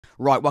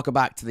Right, welcome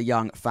back to the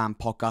Young Fan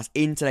Podcast.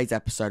 In today's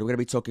episode, we're going to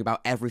be talking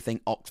about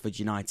everything Oxford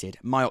United.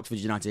 My Oxford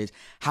United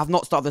have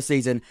not started the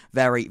season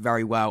very,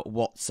 very well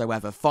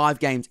whatsoever. 5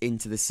 games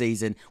into the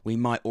season, we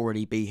might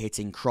already be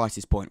hitting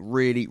crisis point.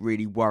 Really,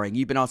 really worrying.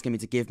 You've been asking me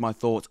to give my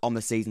thoughts on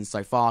the season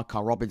so far.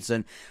 Karl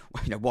Robinson,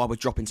 while we're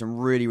dropping some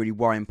really, really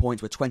worrying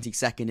points. We're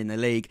 22nd in the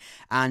league.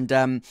 And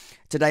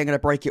today I'm going to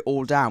break it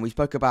all down. We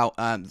spoke about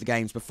the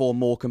games before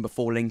Morecambe,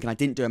 before Lincoln. I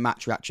didn't do a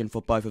match reaction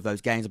for both of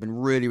those games. I've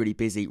been really, really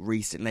busy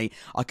recently.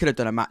 I could have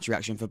done a match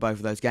reaction for both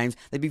of those games.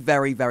 They'd be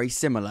very, very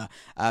similar.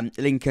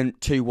 Lincoln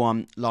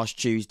 2-1 last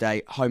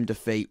Tuesday, home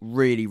defeat,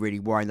 really, really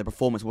worrying. The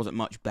performance wasn't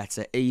much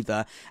better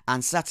either.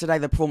 And Saturday,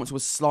 the performance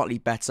was slightly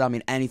better. I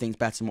mean, anything's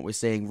better than what we're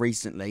seeing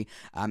recently.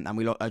 And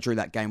we drew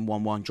that game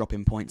 1-1,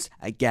 dropping points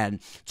again.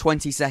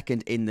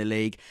 22nd in the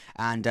league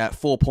and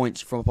 4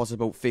 points from a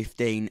possible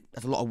 15.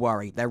 That's a lot of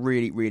worry. There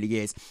really, really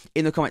is.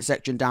 In the comment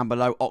section down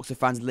below, Oxford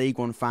fans, League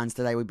One fans,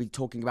 today we'll be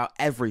talking about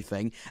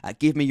everything.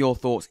 Give me your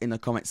thoughts in the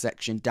comment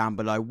section down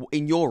below.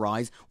 In your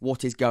eyes,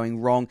 what is going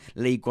wrong?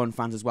 League One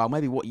fans as well.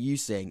 Maybe what you're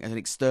seeing as an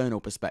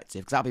external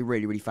perspective, because that'd be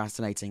really, really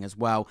fascinating as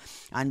well.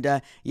 And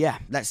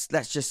let's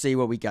just see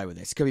where we go with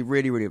this. It could be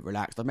really, really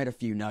relaxed. I've made a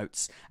few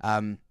notes.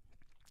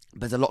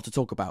 There's a lot to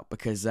talk about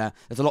because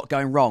there's a lot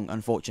going wrong,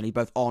 unfortunately,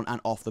 both on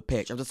and off the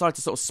pitch. I've decided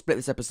to sort of split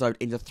this episode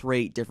into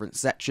 3 different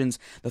sections.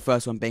 The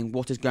first one being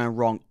what is going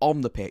wrong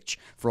on the pitch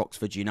for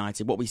Oxford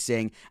United, what we're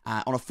seeing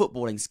on a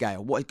footballing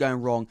scale, what is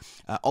going wrong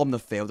on the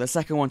field. The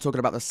second one talking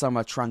about the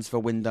summer transfer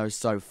window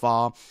so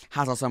far.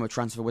 Has our summer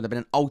transfer window been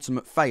an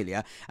ultimate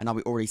failure? And are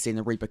we already seeing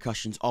the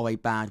repercussions of a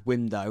bad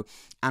window?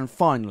 And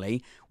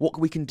finally, what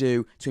we can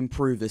do to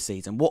improve the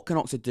season. What can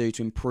Oxford do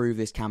to improve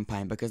this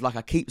campaign? Because like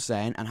I keep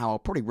saying, and how I'll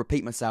probably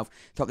repeat myself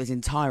throughout this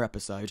entire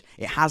episode,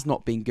 it has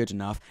not been good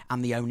enough,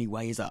 and the only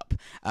way is up.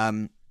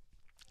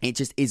 It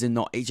just isn't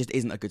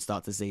a good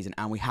start to the season,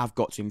 and we have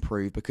got to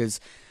improve because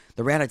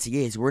the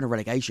reality is we're in a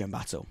relegation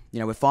battle.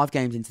 We're 5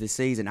 games into the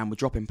season and we're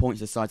dropping points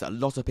to sides that a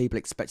lot of people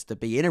expected to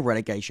be in a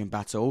relegation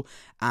battle,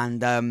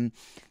 and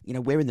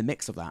we're in the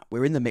mix of that.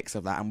 We're in the mix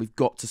of that, and we've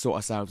got to sort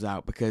ourselves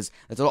out because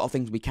there's a lot of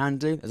things we can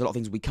do, there's a lot of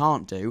things we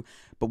can't do,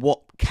 but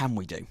what can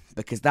we do?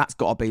 Because that's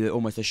got to be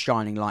almost a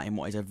shining light in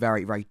what is a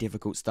very, very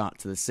difficult start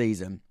to the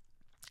season.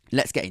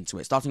 Let's get into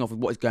it, starting off with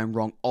what is going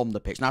wrong on the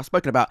pitch. Now, I've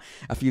spoken about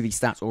a few of these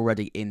stats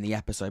already in the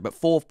episode, but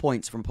 4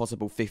 points from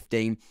possible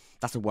 15,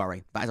 that's a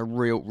worry. That is a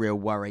real, real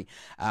worry.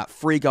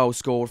 3 goals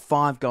scored,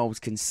 5 goals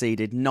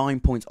conceded, 9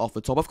 points off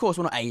the top. Of course,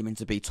 we're not aiming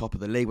to be top of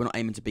the league. We're not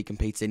aiming to be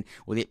competing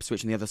with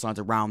Ipswich and the other sides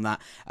around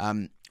that,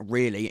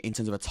 really, in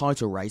terms of a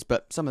title race.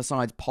 But some of the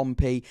sides,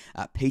 Pompey,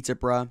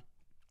 Peterborough,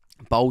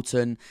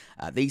 Bolton,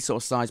 these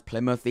sort of sides,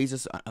 Plymouth,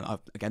 these are,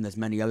 again, there's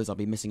many others, I'll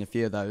be missing a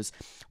few of those.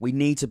 We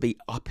need to be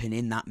up and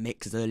in that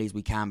mix as early as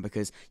we can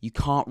because you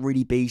can't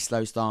really be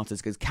slow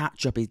starters because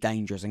catch-up is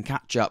dangerous and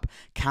catch-up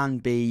can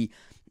be,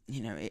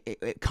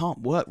 it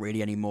can't work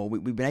really anymore.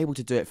 We've been able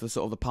to do it for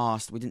sort of the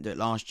past. We didn't do it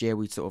last year.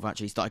 We sort of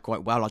actually started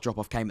quite well. Our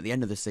drop-off came at the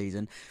end of the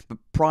season. But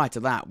prior to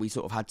that, we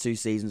sort of had 2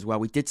 seasons where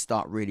we did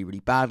start really,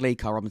 really badly.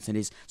 Karl Robinson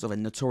is sort of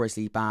a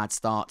notoriously bad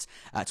start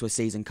to a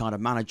season kind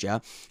of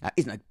manager.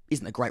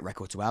 Isn't a great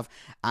record to have.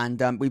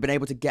 And we've been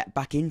able to get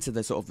back into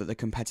the sort of the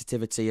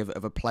competitivity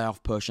of a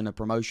playoff push and a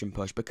promotion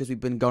push because we've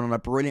been going on a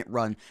brilliant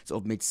run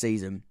sort of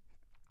mid-season.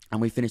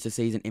 And we finished the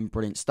season in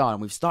brilliant style.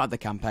 And we've started the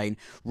campaign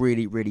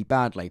really, really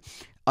badly.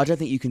 I don't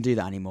think you can do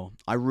that anymore.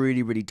 I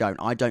really, really don't.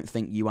 I don't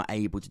think you are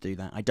able to do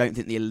that. I don't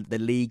think the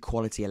league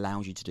quality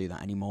allows you to do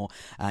that anymore.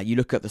 You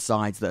look at the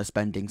sides that are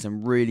spending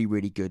some really,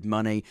 really good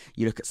money.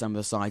 You look at some of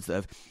the sides that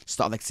have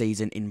started the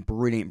season in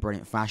brilliant,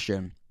 brilliant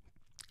fashion.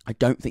 I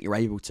don't think you're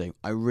able to.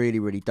 I really,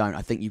 really don't.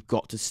 I think you've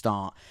got to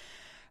start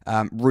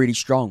really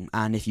strong,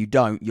 and if you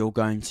don't, you're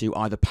going to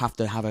either have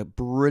to have a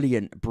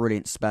brilliant,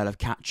 brilliant spell of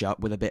catch-up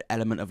with a bit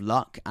element of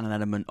luck and an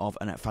element of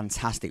a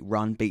fantastic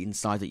run, beating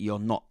sides that you're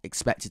not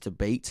expected to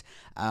beat,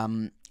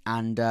 and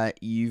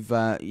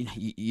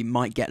you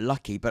might get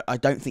lucky, but I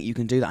don't think you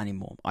can do that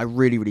anymore. I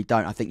really, really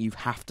don't. I think you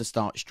have to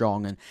start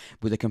strong, and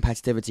with the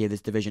competitivity of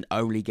this division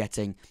only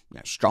getting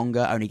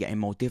stronger, only getting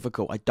more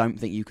difficult, I don't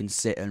think you can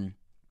sit and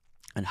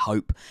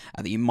hope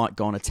that you might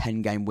go on a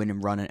 10-game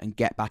winning run and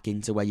get back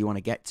into where you want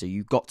to get to.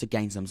 You've got to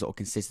gain some sort of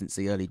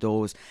consistency early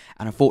doors,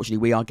 and unfortunately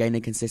we are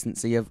gaining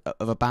consistency of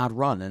a bad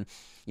run, and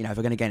if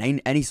we're going to gain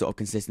any sort of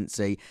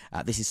consistency,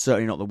 this is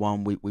certainly not the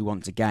one we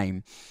want to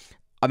gain.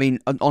 I mean,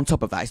 on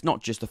top of that, it's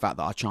not just the fact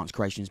that our chance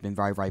creation has been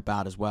very, very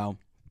bad as well.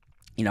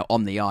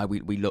 On the eye,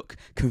 we look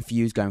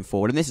confused going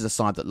forward. And this is a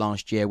side that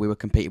last year we were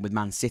competing with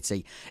Man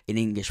City in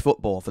English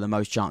football for the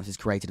most chances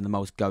created and the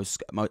most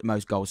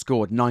goals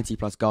scored.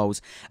 90-plus goals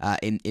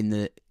in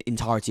the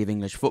entirety of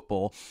English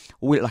football.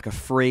 We look like a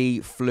free,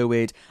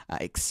 fluid,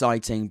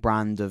 exciting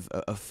brand of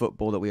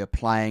football that we were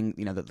playing.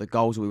 The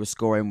goals we were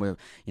scoring were,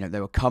 they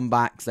were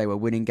comebacks. They were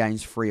winning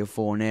games 3 or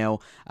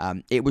 4-0.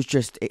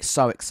 It's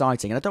so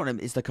exciting. And I don't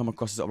want it to come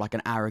across as sort of like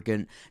an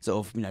arrogant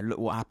sort of, look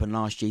what happened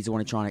last year. You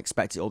want to try and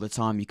expect it all the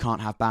time. You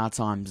can't have bad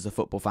times as a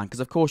football fan,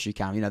 because of course you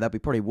can. There'll be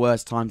probably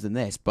worse times than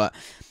this, but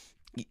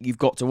you've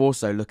got to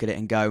also look at it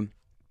and go,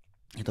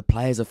 the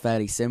players are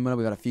fairly similar.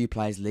 We've had a few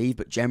players leave,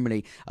 but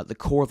generally at the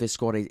core of this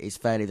squad is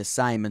fairly the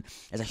same. And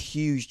there's a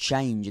huge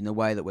change in the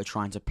way that we're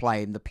trying to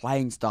play, and the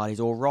playing style is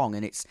all wrong,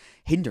 and it's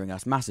hindering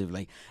us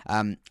massively.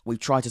 We've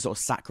tried to sort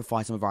of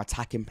sacrifice some of our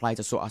attacking play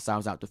to sort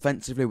ourselves out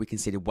defensively. We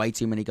conceded way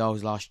too many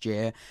goals last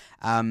year.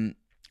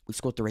 We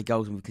scored 3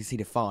 goals and we've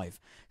conceded 5.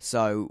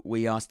 So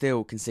we are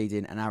still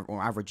conceding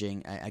or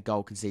averaging a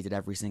goal conceded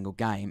every single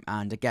game.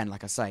 And again,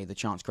 like I say, the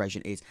chance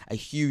creation is a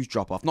huge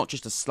drop off, not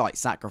just a slight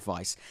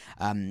sacrifice.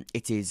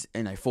 It is,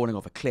 falling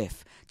off a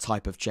cliff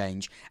type of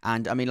change.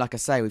 And I mean, like I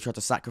say, we've tried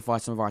to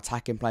sacrifice some of our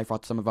attacking play for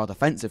some of our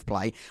defensive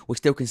play. We're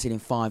still conceding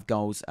 5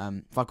 goals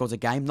a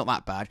game. Not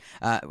that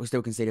bad. We're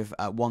still conceding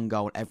 1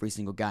 goal every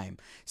single game.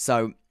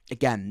 So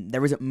again,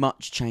 there isn't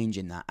much change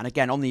in that. And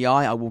again, on the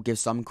eye, I will give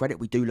some credit.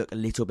 We do look a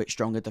little bit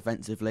stronger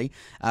defensively,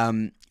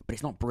 but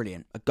it's not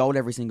brilliant. A goal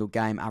every single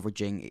game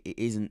averaging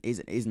isn't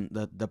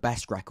the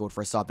best record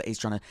for a side that is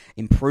trying to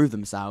improve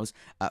themselves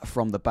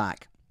from the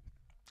back.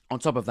 On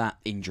top of that,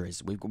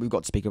 injuries. We've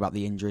got to speak about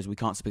the injuries. We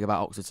can't speak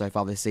about Oxford so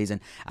far this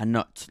season and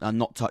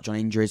not touch on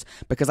injuries,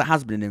 because that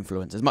has been an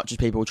influence. As much as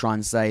people try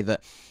and say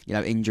that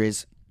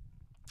injuries,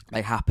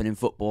 they happen in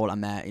football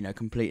and they're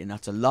complete and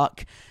utter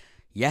luck.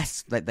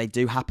 Yes, they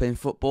do happen in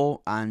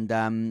football,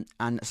 and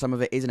some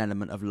of it is an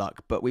element of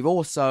luck. But we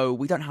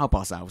don't help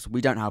ourselves.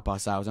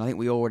 And I think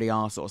we already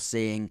are sort of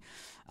seeing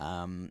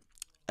a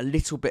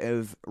little bit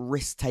of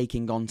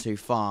risk-taking gone too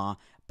far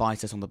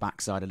bite us on the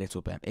backside a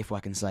little bit, if I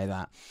can say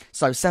that.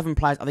 So 7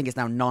 players, I think it's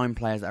now 9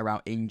 players that are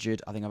out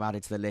injured. I think I've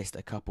added to the list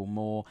a couple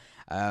more.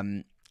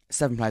 7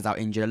 players out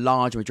injured. A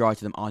large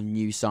majority of them are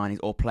new signings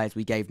or players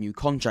we gave new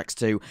contracts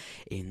to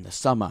in the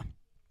summer.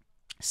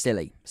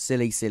 Silly.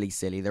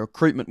 The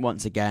recruitment,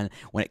 once again,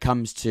 when it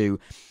comes to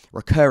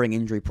recurring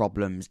injury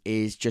problems,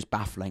 is just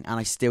baffling, and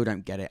I still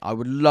don't get it. I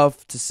would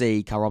love to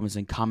see Karl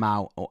Robinson come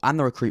out, and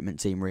the recruitment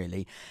team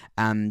really,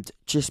 and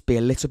just be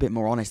a little bit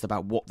more honest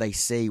about what they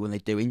see when they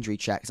do injury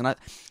checks. And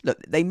look,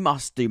 they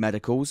must do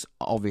medicals,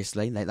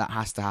 obviously. That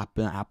has to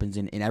happen. That happens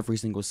in every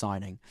single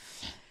signing.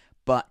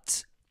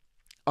 But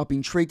I've been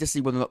intrigued to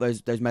see whether or not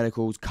those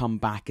medicals come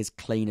back as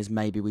clean as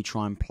maybe we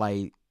try and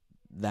play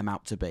them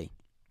out to be.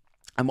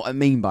 And what I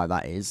mean by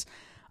that is,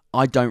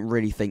 I don't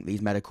really think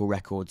these medical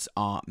records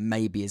are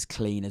maybe as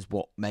clean as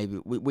what maybe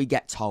we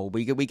get told.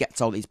 We get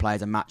told these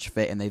players are match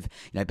fit and they've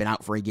been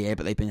out for a year,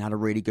 but they've had a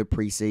really good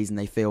pre-season.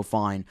 They feel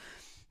fine.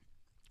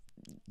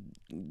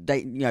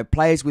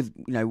 Players with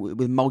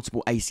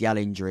multiple ACL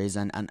injuries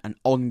and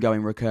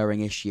ongoing recurring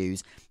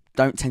issues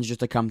don't tend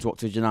just to come to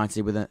Oxford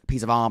United with a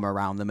piece of armour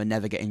around them and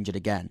never get injured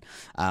again.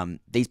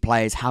 These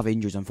players have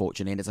injuries,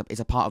 unfortunately, and it's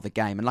a part of the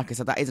game. And like I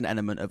said, that is an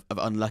element of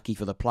unlucky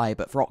for the player.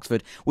 But for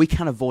Oxford, we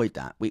can avoid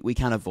that. We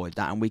can avoid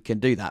that, and we can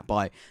do that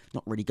by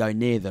not really going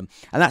near them.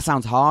 And that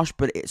sounds harsh,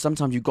 but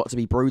sometimes you've got to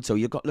be brutal.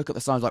 You've got to look at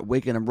the sides like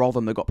Wigan and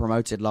Rotherham that got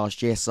promoted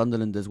last year,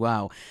 Sunderland as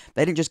well.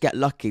 They didn't just get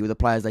lucky with the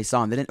players they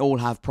signed. They didn't all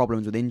have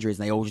problems with injuries,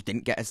 and they all just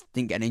didn't get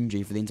an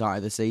injury for the entirety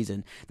of the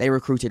season. They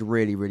recruited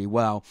really, really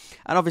well.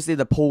 And obviously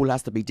the pool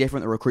has to be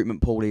different. The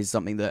recruitment pool is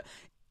something that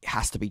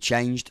has to be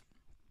changed.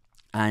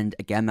 And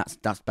again,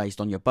 that's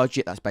based on your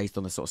budget. That's based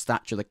on the sort of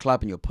stature of the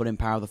club and your pulling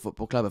power of the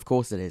football club. Of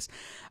course it is.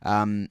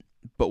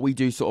 But we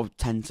do sort of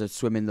tend to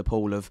swim in the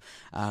pool of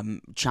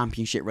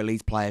championship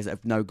release players that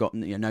have no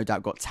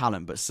doubt got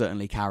talent, but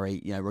certainly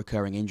carry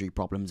recurring injury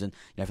problems. And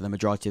for the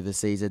majority of the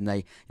season,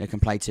 they can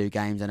play 2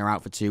 games and are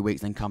out for 2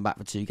 weeks, then come back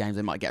for 2 games.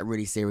 They might get a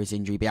really serious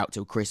injury, be out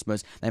till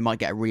Christmas. They might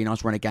get a really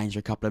nice run of games for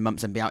a couple of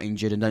months and be out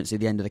injured and don't see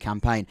the end of the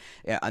campaign.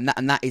 And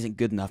that isn't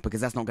good enough, because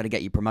that's not going to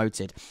get you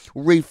promoted.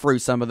 We'll read through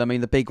some of them. I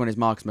mean, the big one is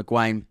Marcus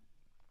McGaune.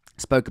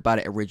 Spoke about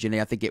it originally.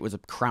 I think it was a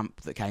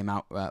cramp that came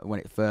out when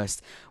it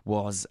first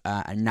was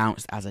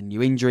announced as a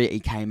new injury. He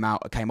came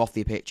off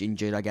the pitch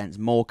injured against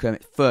Morecambe.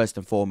 First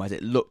and foremost,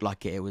 it looked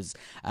like it was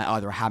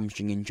either a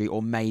hamstring injury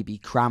or maybe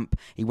cramp.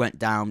 He went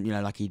down,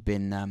 like he'd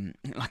been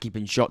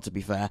shot, to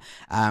be fair,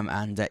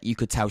 and you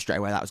could tell straight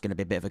away that was going to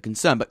be a bit of a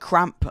concern. But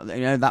cramp,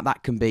 that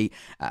can be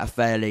a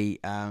fairly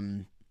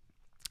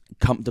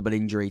comfortable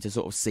injury to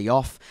sort of see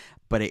off.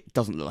 But it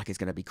doesn't look like it's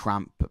going to be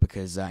cramp,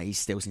 because he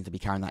still seems to be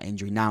carrying that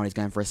injury now and he's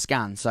going for a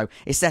scan. So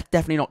it's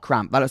definitely not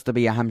cramp. That looks to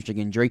be a hamstring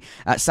injury.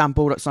 Sam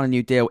Baldock signed a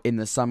new deal in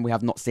the summer. We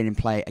have not seen him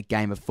play a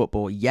game of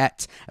football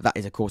yet. That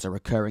is, of course, a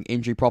recurring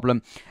injury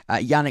problem.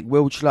 Yannick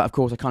Wilchler, of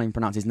course, I can't even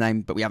pronounce his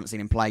name, but we haven't seen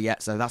him play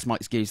yet, so that's my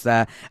excuse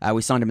there.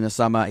 We signed him in the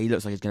summer. He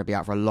looks like he's going to be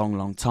out for a long,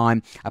 long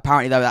time.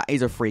 Apparently, though, that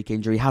is a freak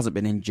injury. He hasn't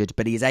been injured,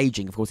 but he is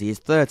ageing. Of course, he is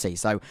 30,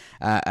 so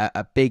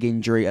a big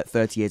injury at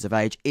 30 years of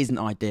age isn't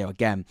ideal.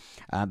 Again,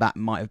 that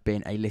might have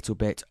been a little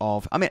bit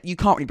of... I mean, you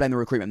can't really blame the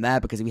recruitment there,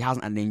 because if he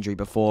hasn't had an injury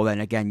before, then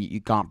again, you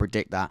can't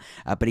predict that.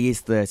 But he is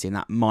 30, and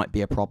that might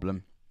be a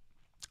problem.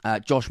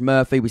 Josh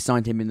Murphy, we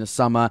signed him in the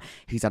summer.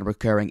 He's had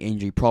recurring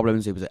injury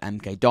problems. He was at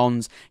MK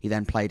Dons. He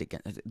then played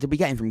against... Did we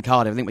get him from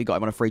Cardiff? I think we got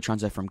him on a free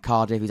transfer from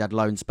Cardiff. He's had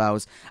loan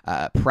spells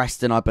at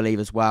Preston, I believe,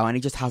 as well. And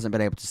he just hasn't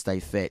been able to stay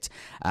fit.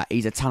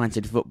 He's a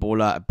talented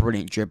footballer, a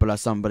brilliant dribbler,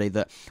 somebody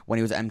that when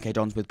he was at MK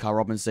Dons with Karl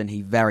Robinson,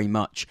 he very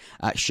much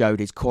showed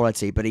his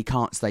quality, but he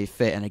can't stay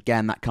fit. And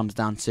again, that comes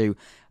down to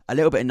a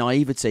little bit of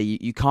naivety.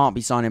 You can't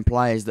be signing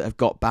players that have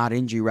got bad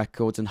injury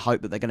records and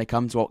hope that they're going to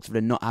come to Oxford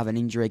and not have an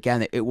injury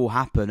again. It will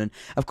happen, and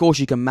of course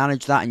you can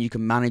manage that and you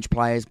can manage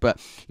players, but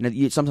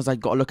sometimes I've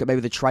got to look at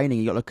maybe the training.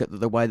 You got to look at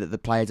the way that the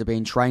players are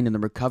being trained and the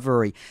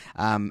recovery,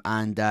 and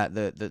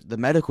the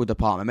medical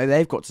department. Maybe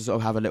they've got to sort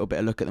of have a little bit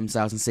of look at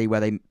themselves and see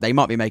where they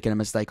might be making a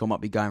mistake or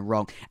might be going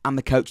wrong. And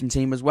the coaching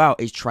team as well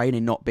is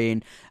training not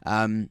being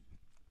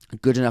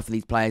good enough for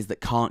these players that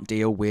can't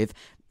deal with.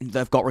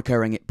 They've got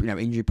recurring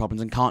injury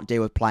problems and can't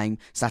deal with playing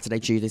Saturday,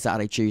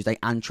 Tuesday,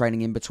 and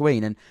training in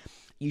between. And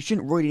you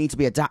shouldn't really need to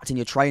be adapting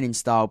your training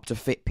style to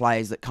fit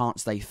players that can't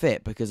stay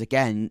fit, because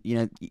again,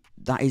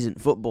 that isn't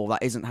football.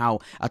 That isn't how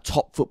a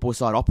top football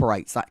side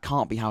operates. That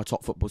can't be how a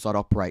top football side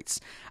operates.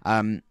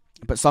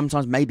 But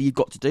sometimes maybe you've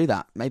got to do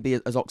that. Maybe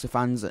as Oxford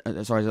fans,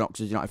 as an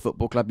Oxford United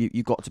Football Club,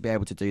 you've got to be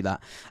able to do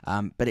that.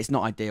 But it's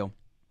not ideal.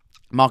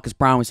 Marcus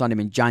Browne, we signed him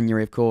in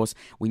January, of course.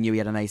 We knew he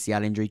had an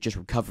ACL injury, just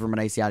recovered from an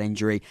ACL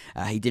injury.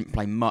 He didn't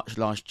play much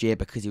last year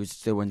because he was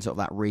still in sort of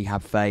that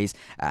rehab phase,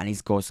 and he's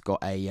of course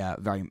got a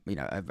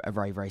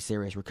very, very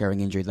serious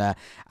recurring injury there,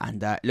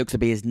 and it looks to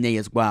be his knee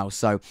as well.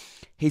 So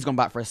he's gone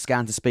back for a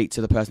scan to speak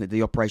to the person that did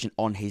the operation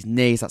on his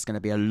knees. That's going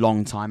to be a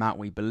long time out,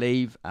 we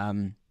believe.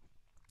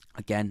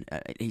 Again,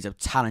 he's a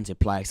talented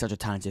player, such a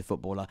talented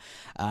footballer,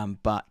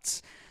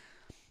 but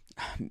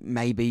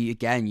maybe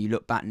again you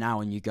look back now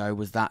and you go,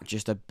 was that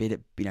just a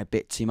bit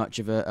too much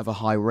of a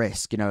high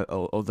risk?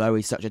 Although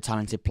he's such a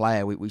talented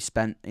player, we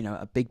spent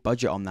a big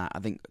budget on that. I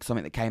think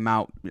something that came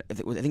out, I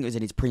think it was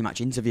in his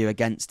pre-match interview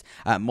against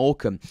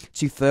Morecambe,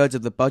 2/3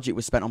 of the budget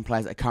was spent on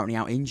players that are currently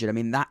out injured. I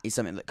mean, that is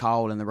something that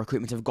Karl and the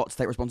recruitment have got to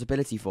take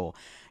responsibility for.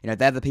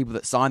 They're the people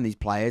that sign these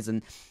players,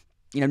 and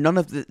they're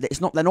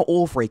not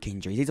all freak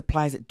injuries. These are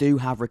players that do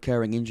have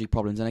recurring injury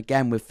problems. And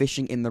again, we're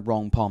fishing in the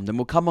wrong pond. And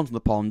we'll come onto the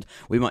pond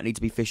we might need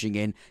to be fishing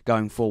in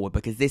going forward,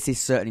 because this is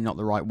certainly not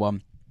the right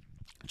one.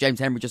 James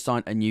Henry just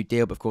signed a new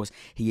deal, but of course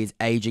he is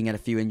ageing, had a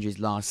few injuries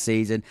last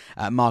season.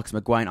 Marcus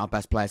McGaune, our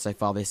best player so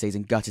far this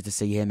season, gutted to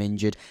see him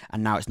injured,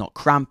 and now it's not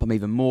cramp. I'm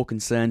even more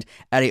concerned.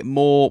 Elliott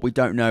Moore, we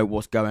don't know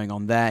what's going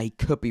on there. He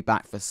could be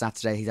back for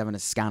Saturday. He's having a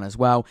scan as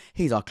well.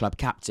 He's our club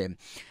captain.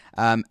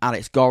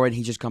 Alex Gorrin,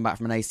 he's just come back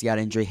from an ACL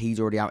injury. He's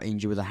already out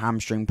injured with a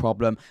hamstring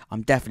problem.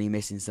 I'm definitely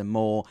missing some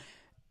more.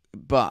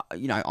 But,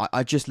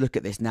 I just look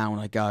at this now and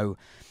I go,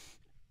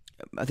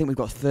 I think we've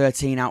got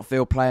 13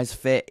 outfield players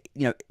fit.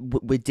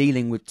 We're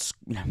dealing with,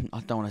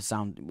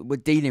 we're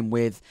dealing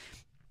with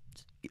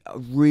a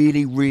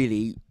really,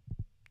 really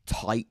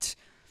tight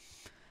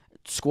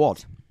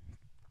squad.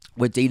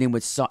 We're dealing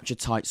with such a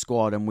tight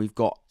squad, and we've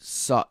got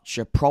such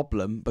a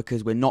problem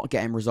because we're not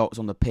getting results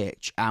on the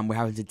pitch, and we're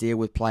having to deal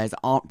with players that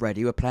aren't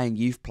ready. We're playing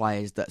youth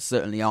players that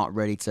certainly aren't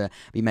ready to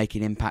be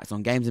making impacts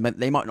on games, and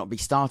they might not be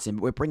starting,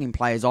 but we're bringing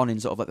players on in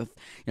sort of like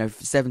the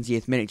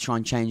 70th minute to try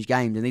and change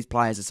games, and these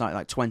players are something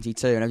like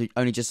 22 and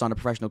only just signed a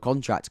professional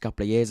contract a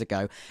couple of years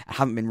ago,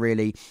 haven't been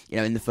really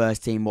in the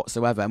first team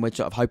whatsoever, and we're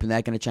sort of hoping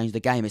they're going to change the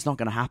game. It's not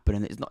going to happen,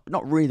 and it's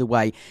not really the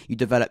way you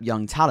develop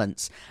young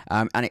talents,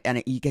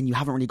 again, you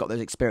haven't really got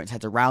those experienced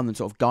heads around them to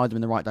sort of guide them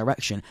in the right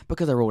direction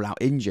because they're all out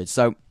injured.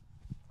 So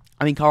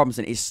Karl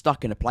Robinson is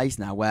stuck in a place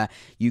now where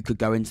you could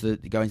go into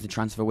the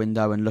transfer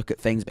window and look at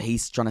things, but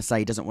he's trying to say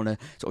he doesn't want to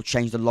sort of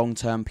change the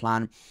long-term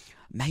plan.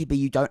 Maybe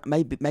you don't.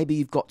 Maybe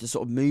you've got to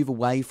sort of move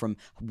away from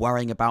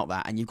worrying about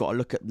that, and you've got to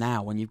look at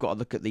now, and you've got to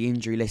look at the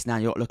injury list now.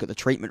 You've got to look at the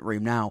treatment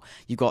room now.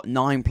 You've got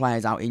 9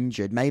 players out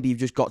injured. Maybe you've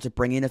just got to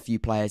bring in a few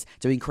players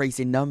to increase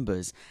in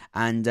numbers.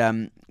 And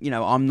I'm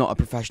not a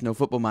professional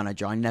football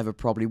manager. I never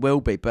probably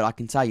will be, but I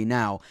can tell you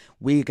now,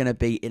 we're going to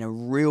be in a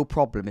real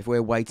problem if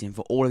we're waiting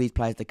for all of these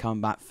players to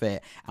come back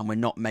fit, and we're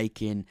not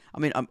making. I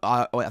think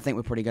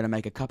we're probably going to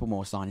make a couple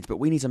more signings, but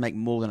we need to make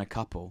more than a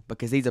couple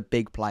because these are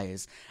big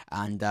players,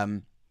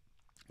 and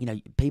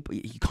people,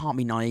 you can't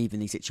be naive in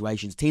these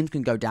situations. Teams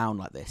can go down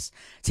like this.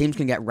 Teams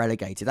can get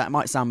relegated. That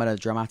might sound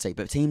melodramatic,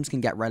 but teams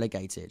can get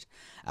relegated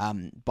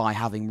by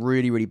having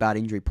really, really bad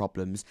injury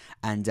problems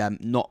and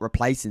not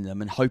replacing them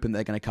and hoping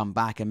they're going to come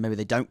back, and maybe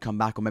they don't come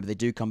back, or maybe they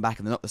do come back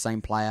and they're not the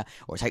same player,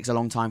 or it takes a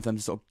long time for them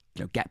to sort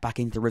of get back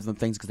into the rhythm of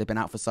things because they've been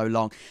out for so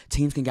long.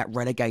 Teams can get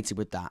relegated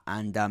with that,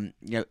 and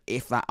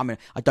if that,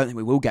 I don't think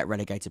we will get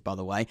relegated, by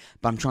the way,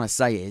 but I'm trying to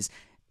say is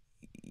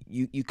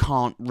you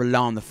can't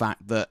rely on the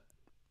fact that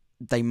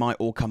they might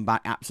all come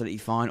back absolutely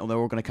fine, or they're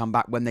all going to come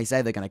back when they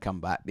say they're going to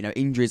come back.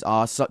 Injuries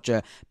are such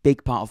a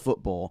big part of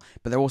football,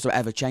 but they're also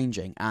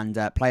ever-changing, and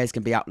players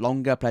can be out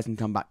longer, players can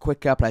come back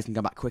quicker,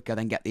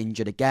 then get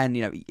injured again.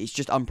 It's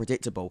just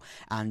unpredictable,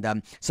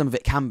 and some of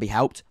it can be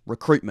helped.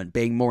 Recruitment,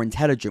 being more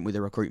intelligent with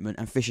the recruitment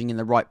and fishing in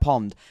the right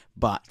pond,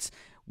 but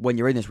when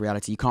you're in this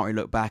reality, you can't really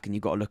look back, and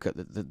you've got to look at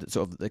the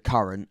sort of the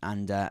current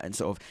and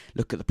sort of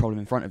look at the problem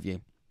in front of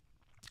you.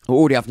 We're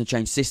already having to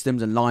change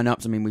systems and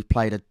lineups. I mean, we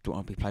played a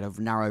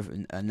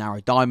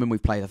narrow diamond. We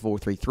played a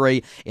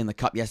 4-3-3 in the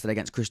cup yesterday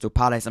against Crystal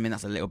Palace. I mean,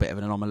 that's a little bit of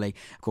an anomaly.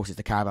 Of course, it's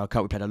the Carabao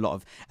Cup. We played a lot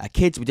of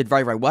kids. We did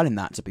very, very well in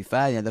that, to be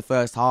fair. You know, the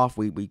first half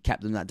we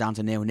kept them down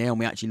to 0-0, and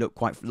we actually looked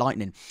quite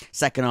lightning.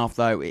 Second half,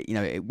 though,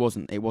 it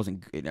wasn't. It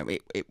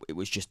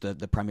was just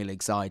the Premier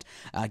League side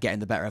getting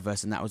the better of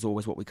us, and that was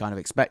always what we kind of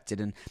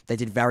expected. And they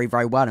did very,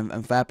 very well,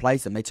 and fair play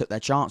to them. They took their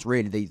chance.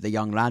 Really, the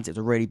young lads. It was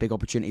a really big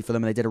opportunity for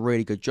them, and they did a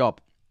really good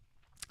job.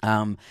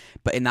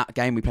 But in that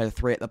game, we played a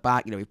 3 at the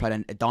back. We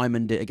played a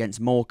diamond against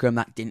Morecambe.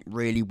 That didn't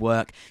really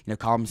work.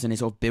 Karl Robinson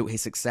has sort of built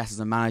his success as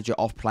a manager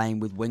off playing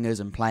with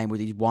wingers and playing with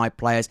these wide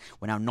players.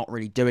 We're now not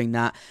really doing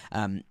that.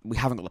 We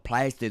haven't got the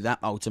players to do that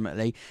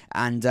ultimately,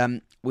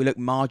 and we look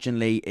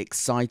marginally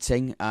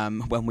exciting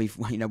when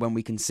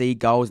we concede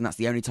goals, and that's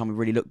the only time we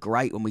really look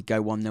great, when we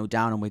go 1-0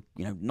 down and we're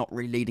not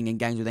really leading in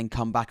games. We then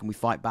come back and we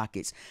fight back.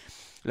 It's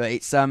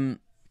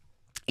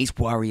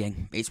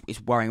worrying.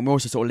 It's worrying. We're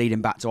also sort of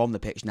leading back to on the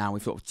pitch now.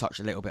 We've sort of touched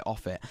a little bit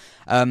off it.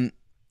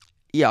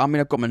 Yeah, I mean,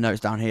 I've got my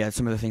notes down here.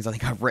 Some of the things I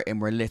think I've written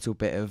were a little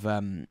bit of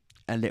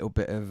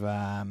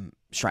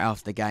straight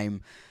after the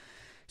game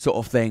sort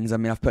of things. I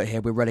mean, I've put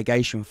here, we're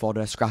relegation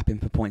fodder, scrapping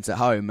for points at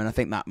home, and I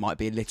think that might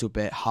be a little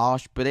bit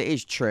harsh, but it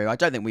is true. I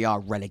don't think we are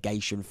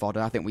relegation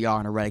fodder. I think we are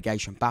in a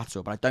relegation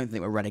battle, but I don't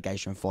think we're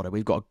relegation fodder.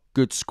 We've got a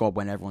good squad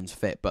when everyone's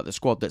fit, but the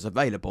squad that's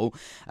available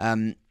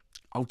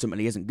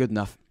ultimately isn't good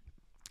enough.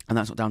 And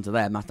that's not down to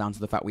them. That's down to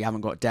the fact we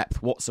haven't got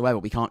depth whatsoever.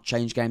 We can't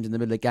change games in the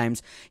middle of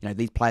games.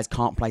 These players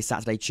can't play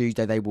Saturday,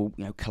 Tuesday. They will,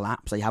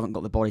 collapse. They haven't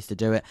got the bodies to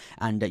do it.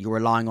 And you're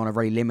relying on a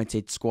very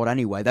limited squad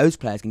anyway. Those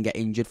players can get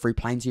injured through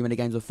playing too many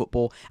games of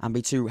football and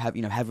be too,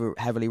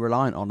 heavily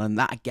reliant on. And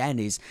that again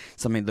is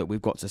something that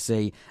we've got to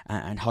see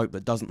and hope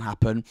that doesn't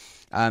happen.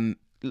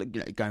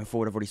 Going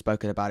forward, I've already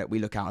spoken about it. We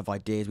look out of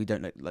ideas. We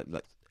don't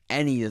look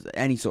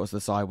any sort of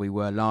the side we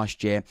were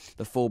last year.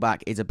 The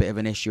fullback is a bit of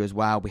an issue as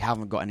well. We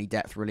haven't got any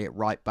depth really at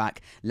right back.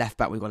 Left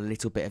back, we've got a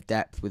little bit of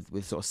depth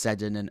with sort of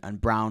Seddon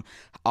and Browne.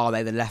 Are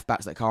they the left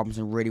backs that Karl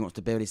Robinson really wants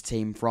to build his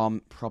team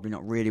from? Probably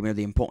not really. We know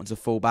the importance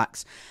of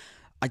fullbacks.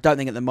 I don't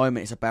think at the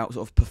moment it's about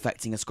sort of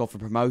perfecting a squad for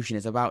promotion.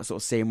 It's about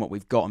sort of seeing what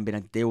we've got and being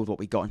able to deal with what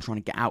we've got and trying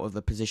to get out of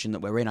the position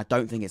that we're in. I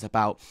don't think it's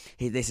about,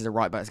 this is a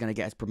right back that's going to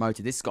get us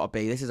promoted. This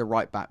is a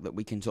right back that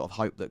we can sort of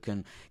hope that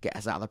can get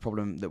us out of the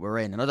problem that we're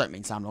in. And I don't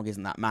mean Sam Long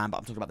isn't that man, but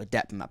I'm talking about the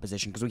depth in that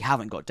position, because we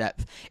haven't got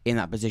depth in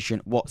that position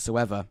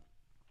whatsoever.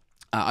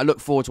 I look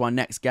forward to our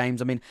next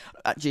games. I mean,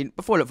 actually,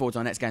 before I look forward to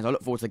our next games, I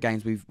look forward to the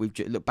games we've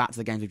looked back to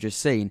the games we've just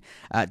seen.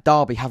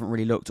 Derby haven't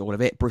really looked at all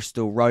of it.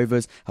 Bristol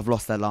Rovers have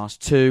lost their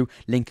last 2.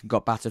 Lincoln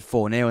got battered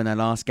 4-0 in their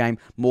last game.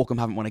 Morecambe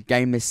haven't won a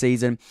game this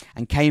season.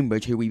 And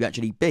Cambridge, who we've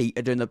actually beat,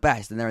 are doing the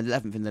best, and they're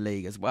 11th in the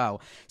league as well.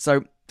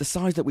 So the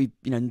sides that we've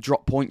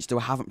dropped points to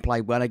or haven't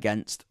played well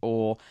against,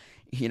 or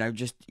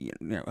have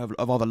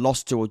either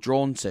lost to or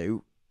drawn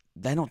to,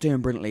 they're not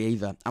doing brilliantly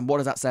either. And what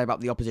does that say about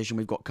the opposition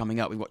we've got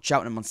coming up? We've got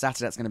Cheltenham on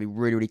Saturday. That's going to be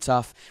really, really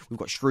tough. We've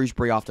got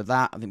Shrewsbury after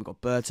that. I think we've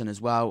got Burton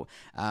as well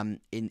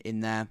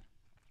in there.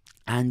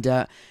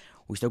 And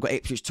we've still got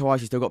Ipswich twice.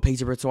 We've still got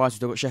Peterborough twice. We've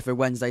still got Sheffield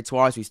Wednesday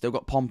twice. We've still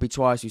got Pompey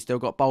twice. We've still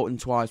got Bolton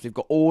twice. We've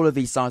got all of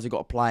these sides we've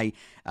got to play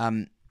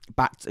not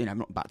back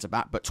to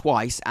back, but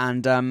twice.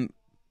 And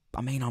I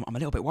mean, I'm a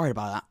little bit worried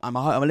about that. I'm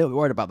a little bit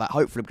worried about that.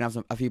 Hopefully, we can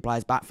have a few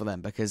players back for them,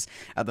 because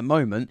at the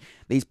moment,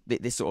 this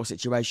sort of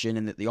situation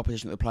and the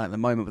opposition that they're playing at the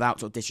moment, without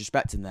sort of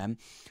disrespecting them,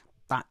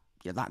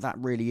 that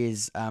really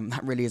is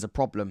a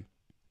problem.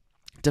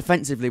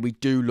 Defensively, we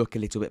do look a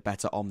little bit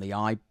better on the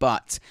eye,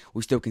 but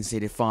we still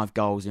conceded 5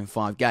 goals in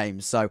 5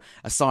 games. So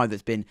a side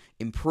that's been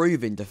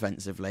improving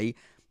defensively,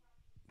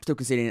 still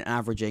conceding and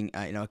averaging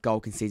a goal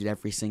conceded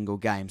every single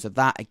game. So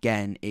that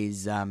again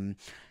is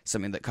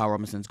something that Karl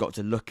Robinson's got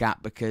to look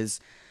at, because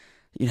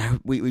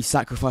we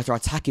sacrificed our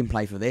attacking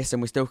play for this,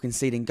 and we're still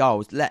conceding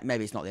goals.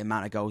 Maybe it's not the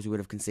amount of goals we would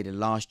have conceded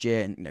last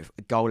year, and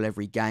a goal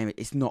every game.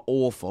 It's not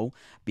awful,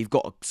 but you've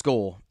got to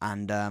score,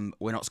 and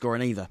we're not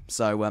scoring either.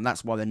 So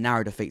that's why the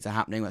narrow defeats are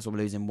happening. That's why we're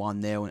losing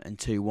 1-0 and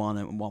 2-1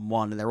 and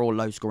 1-1, and they're all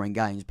low scoring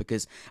games,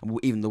 because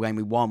even the game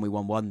we won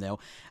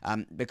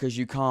 1-0, because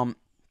you can't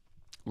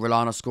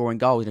rely on scoring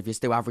goals. And if you're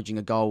still averaging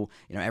a goal,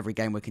 every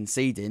game we're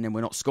conceding and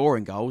we're not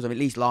scoring goals. I mean, at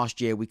least last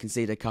year we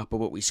conceded a couple,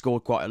 but we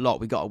scored quite a lot.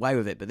 We got away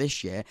with it. But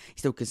this year, you're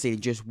still conceding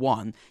just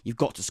 1. You've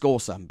got to score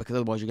some, because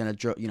otherwise you're going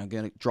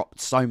to drop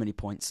so many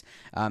points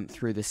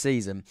through the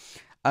season.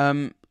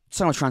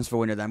 Summer transfer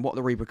window then. What are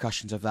the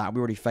repercussions of that?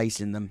 We're already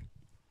facing them.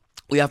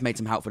 We have made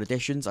some helpful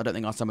additions. I don't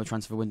think our summer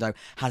transfer window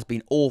has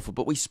been awful,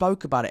 but we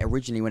spoke about it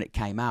originally when it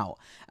came out,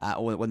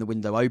 or when the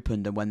window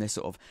opened, and when this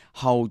sort of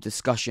whole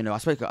discussion. I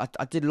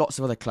did lots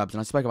of other clubs,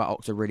 and I spoke about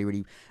Oxford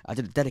really. I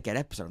did a dedicated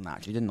episode on that,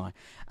 actually, didn't I?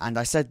 And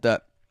I said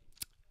that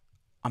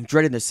I'm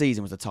dreading the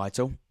season was the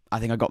title. I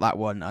think I got that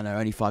one. I know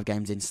only 5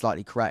 games in,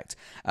 slightly correct.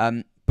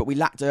 But we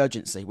lacked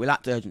urgency.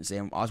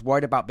 And I was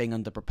worried about being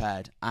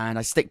underprepared, and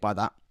I stick by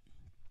that.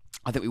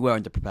 I think we were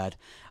underprepared.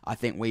 I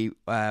think we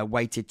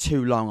waited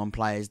too long on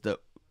players that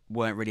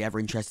weren't really ever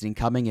interested in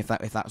coming, if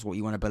that's what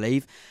you want to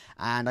believe.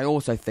 And I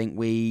also think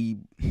we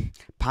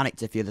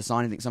panicked a few of the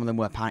signings. I think some of them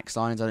were panic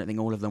signings. I don't think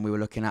all of them we were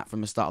looking at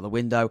from the start of the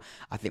window.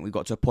 I think we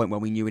got to a point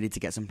where we knew we needed to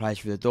get some players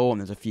through the door, and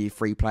there's a few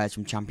free players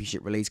from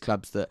Championship release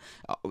clubs that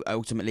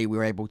ultimately we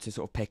were able to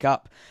sort of pick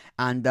up.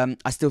 And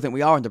I still think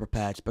we are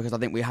underprepared, because I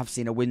think we have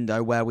seen a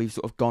window where we've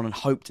sort of gone and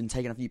hoped and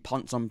taken a few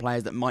punts on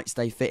players that might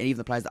stay fit, and even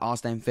the players that are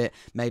staying fit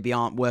maybe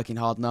aren't working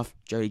hard enough.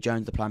 Jody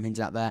Jones, the player I'm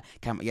hinting out there,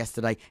 came out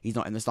yesterday. He's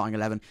not in the starting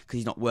 11 because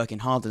he's not working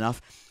hard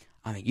enough.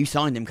 I mean, you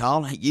signed him,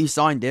 Karl. You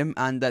signed him,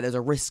 and there's a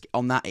risk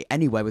on that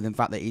anyway, with the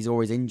fact that he's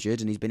always injured,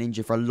 and he's been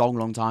injured for a long,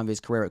 long time of his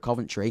career at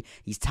Coventry.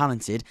 He's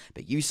talented,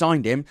 but you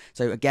signed him.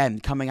 So again,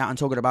 coming out and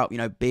talking about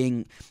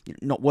being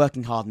not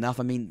working hard enough,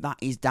 I mean, that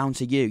is down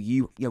to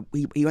you.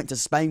 He went to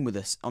Spain with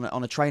us on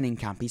a training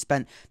camp. He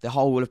spent the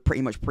whole of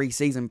pretty much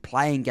pre-season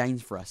playing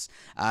games for us.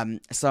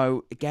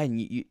 So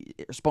again,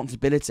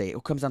 responsibility. It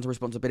all comes down to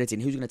responsibility,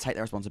 and who's going to take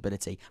that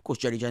responsibility? Of course,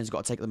 Jody Jones has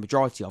got to take the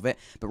majority of it,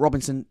 but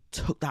Robinson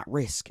took that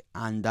risk,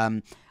 and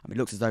it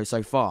looks as though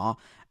so far,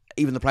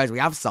 even the players we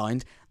have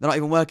signed, they're not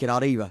even working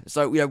hard either.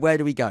 So, where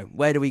do we go?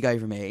 Where do we go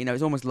from here?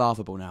 It's almost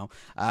laughable now.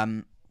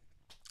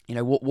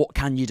 What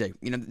can you do?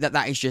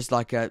 That is just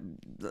like that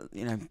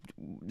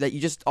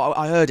you just.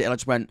 I heard it and I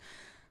just went,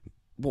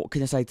 what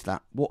can you say to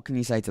that? What can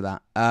you say to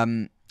that?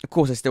 Of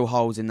course, there's still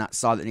holes in that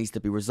side that needs to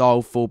be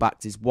resolved.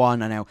 Fullbacks is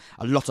one. I know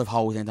a lot of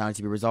holes in there need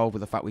to be resolved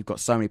with the fact we've got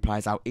so many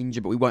players out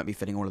injured, but we won't be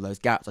filling all of those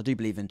gaps. I do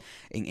believe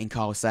in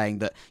Karl saying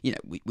that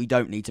we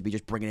don't need to be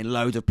just bringing in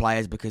loads of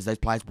players, because those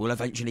players will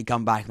eventually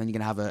come back, and then you're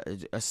going to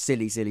have a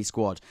silly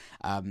squad.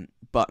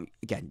 But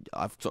again,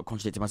 I've sort of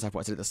contradicted myself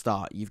what I said at the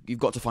start. You've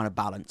got to find a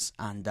balance,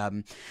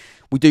 and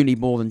we do need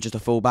more than just a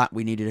fullback.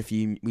 We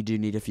do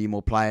need a few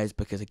more players,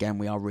 because again,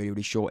 we are really,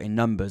 really short in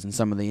numbers, and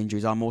some of the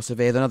injuries are more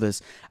severe than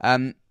others.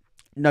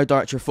 No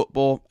director of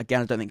football.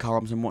 Again, I don't think Karl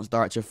Robinson wants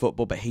director of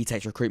football, but he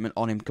takes recruitment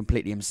on him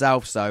completely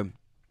himself. So,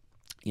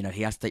 he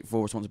has to take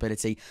full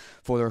responsibility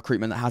for the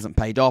recruitment that hasn't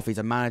paid off. He's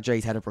a manager,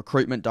 he's head of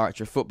recruitment,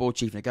 director of football,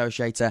 chief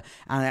negotiator,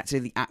 and actually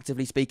the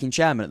actively speaking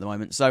chairman at the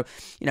moment. So,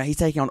 he's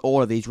taking on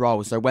all of these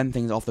roles. So when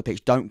things off the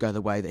pitch don't go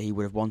the way that he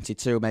would have wanted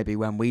to, or maybe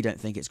when we don't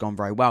think it's gone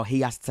very well, he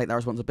has to take that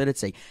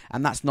responsibility.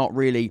 And that's not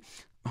really...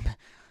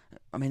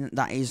 I mean,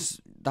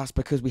 that's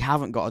because we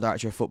haven't got a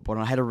director of football,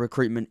 and our head of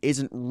recruitment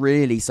isn't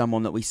really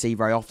someone that we see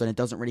very often. It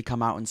doesn't really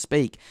come out and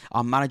speak.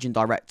 Our managing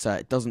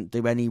director doesn't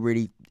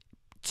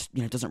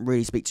doesn't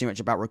really speak too much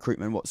about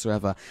recruitment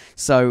whatsoever.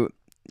 So,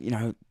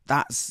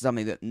 that's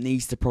something that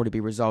needs to probably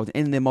be resolved.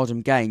 In the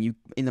modern game, you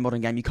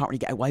can't really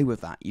get away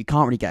with that.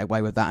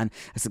 And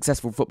a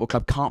successful football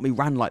club can't be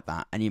ran like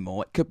that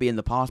anymore. It could be in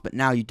the past, but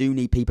now you do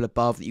need people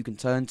above that you can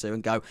turn to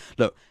and go,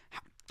 look,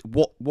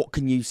 what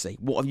can you see?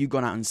 What have you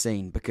gone out and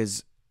seen?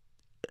 Because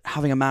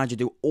having a manager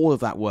do all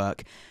of that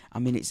work, I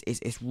mean,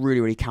 it's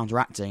really, really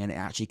counteracting, and it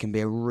actually can be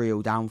a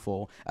real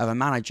downfall of a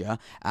manager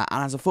and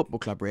as a football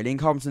club, really. And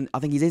Karl Robinson, I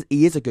think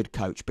he is a good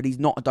coach, but he's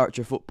not a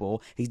director of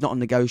football. He's not a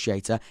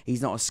negotiator.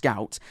 He's not a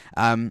scout.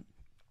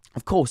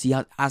 Of course, he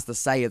has the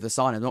say of the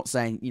sign. I'm not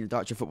saying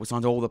director of football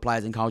signs all the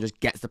players and Karl just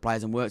gets the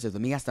players and works with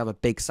them. He has to have a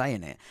big say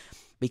in it.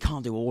 But he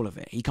can't do all of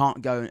it. He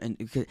can't go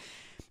and...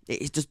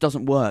 It just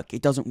doesn't work.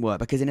 It doesn't work,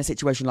 because in a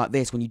situation like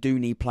this, when you do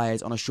need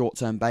players on a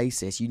short-term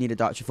basis, you need a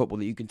director of football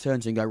that you can turn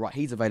to and go, right,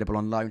 he's available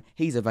on loan,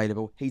 he's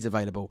available.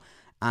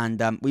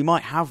 And we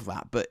might have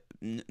that, but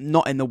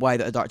not in the way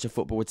that a director of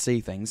football would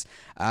see things.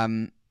 I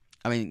mean,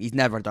 he's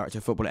never a director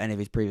of football at any of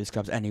his previous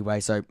clubs anyway,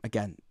 so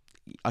again,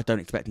 I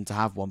don't expect him to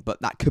have one,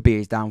 but that could be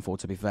his downfall,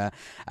 to be fair.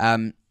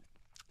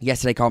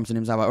 Yesterday, Karl Robinson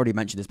himself, I already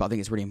mentioned this, but I think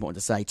it's really important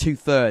to say,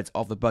 2/3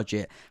 of the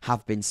budget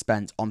have been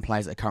spent on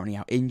players that are currently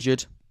out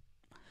injured.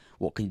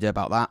 What can you do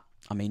about that?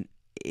 I mean,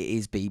 it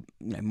is be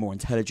more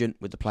intelligent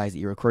with the players that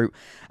you recruit.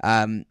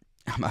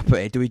 I put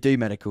it, do we do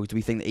medicals? Do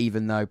we think that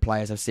even though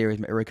players have serious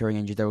recurring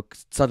injuries, they will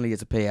suddenly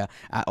disappear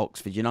at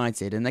Oxford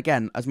United? And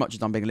again, as much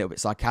as I'm being a little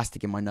bit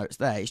sarcastic in my notes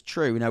there, it's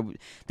true.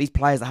 These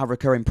players that have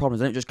recurring problems,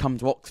 they don't just come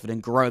to Oxford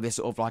and grow this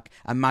sort of like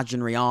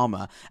imaginary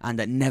armour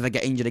and never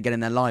get injured again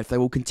in their life. They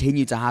will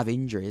continue to have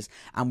injuries,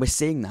 and we're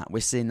seeing that. We're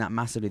seeing that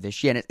massively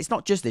this year. And it's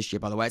not just this year,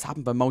 by the way. It's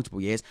happened for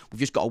multiple years. We've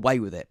just got away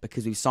with it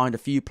because we've signed a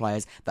few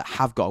players that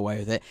have got away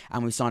with it,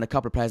 and we've signed a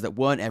couple of players that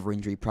weren't ever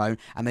injury prone,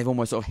 and they've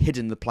almost sort of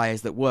hidden the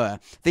players that were.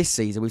 This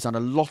season, we've signed a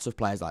lot of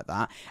players like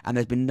that, and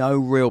there's been no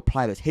real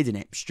player that's hidden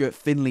it. Stuart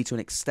Finley to an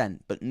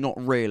extent, but not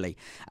really.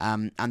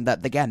 And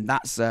that again,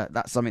 that's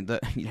something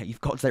that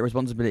you've got to take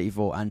responsibility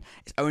for, and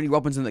it's only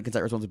Robinson that can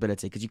take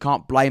responsibility, because you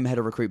can't blame a head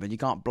of recruitment, you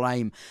can't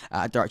blame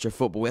a director of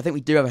football. I think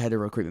we do have a head of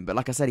recruitment, but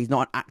like I said, he's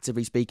not an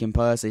actively speaking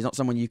person. He's not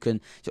someone you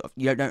can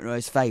you don't know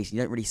his face. You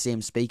don't really see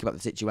him speak about the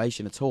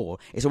situation at all.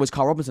 It's always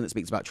Karl Robinson that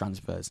speaks about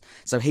transfers,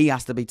 so he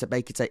has to be to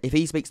make it. If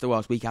he speaks to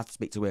us, we have to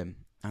speak to him.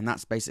 And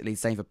that's basically the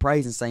same for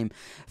praise and same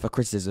for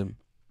criticism.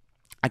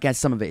 I guess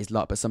some of it is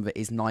luck, but some of it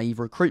is naive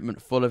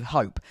recruitment full of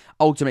hope.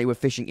 Ultimately, we're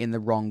fishing in the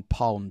wrong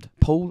pond.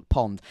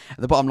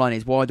 The bottom line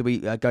is, why do we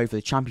go for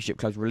the Championship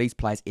clubs release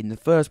players in the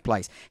first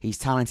place? He's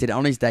talented.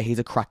 On his day, he's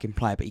a cracking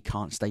player, but he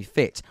can't stay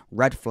fit.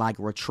 Red flag,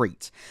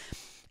 retreat.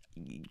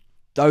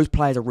 Those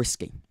players are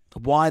risky.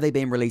 Why are they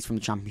being released from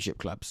the Championship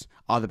clubs?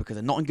 Either because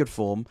they're not in good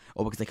form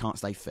or because they can't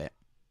stay fit.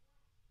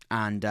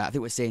 And I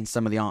think we're seeing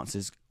some of the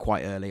answers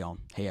quite early on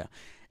here.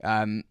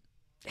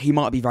 He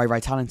might be very,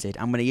 very talented,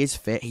 and when he is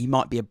fit, he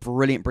might be a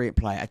brilliant, brilliant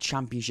player, a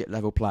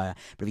Championship-level player.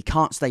 But if he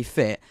can't stay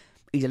fit,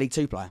 he's a League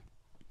 2 player.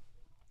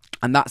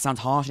 And that sounds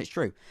harsh, it's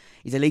true.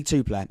 He's a League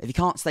 2 player. If he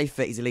can't stay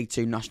fit, he's a League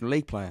 2 National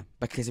League player.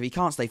 Because if he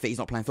can't stay fit, he's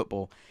not playing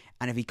football.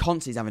 And if he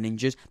constantly is having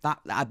injuries, that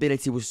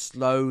ability will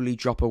slowly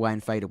drop away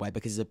and fade away,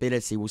 because his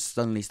ability will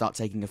suddenly start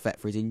taking effect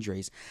for his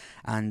injuries.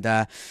 And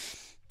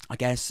I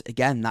guess,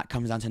 again, that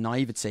comes down to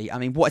naivety. I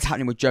mean, what is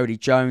happening with Jody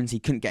Jones? He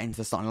couldn't get into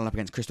the starting lineup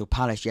against Crystal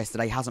Palace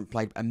yesterday. He hasn't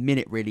played a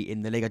minute, really,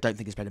 in the league. I don't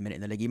think he's played a minute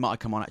in the league. He might have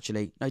come on,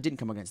 actually. No, he didn't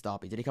come against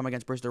Derby. Did he come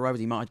against Bristol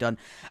Rovers? He might have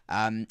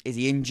done. Is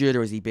he injured,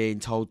 or is he being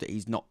told that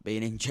he's not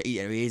being injured?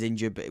 You know, he is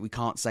injured, but we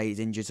can't say he's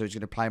injured, so he's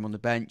going to play him on the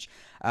bench.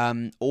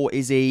 Or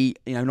is he,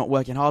 not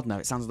working hard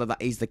enough? It sounds like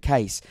that is the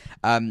case.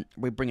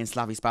 We're bringing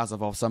Slavi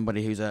Spazov off,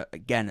 somebody who's,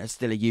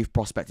 still a youth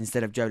prospect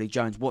instead of Jody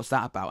Jones. What's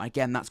that about? And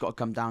again, that's got to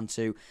come down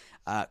to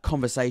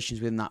conversations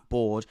within that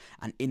board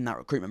and in that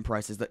recruitment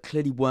process that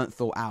clearly weren't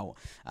thought out.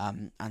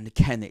 And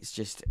again, it's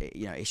just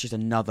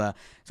another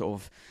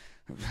sort of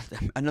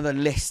another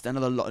list,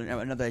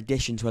 another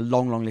addition to a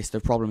long list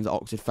of problems that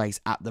Oxford face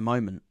at the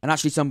moment. And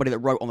actually, somebody that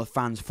wrote on the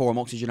fans forum,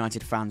 Oxford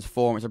United fans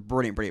forum, it's a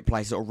brilliant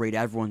place to sort of read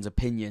everyone's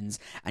opinions,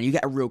 and you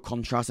get a real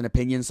contrast in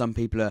opinions. Some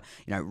people are,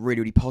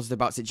 really positive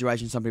about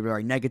situations. Some people are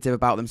very negative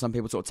about them. Some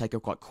people sort of take a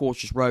quite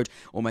cautious road,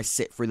 almost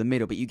sit through the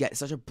middle. But you get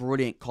such a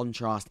brilliant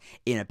contrast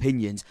in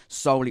opinions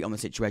solely on the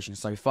situation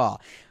so far.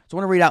 So I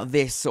want to read out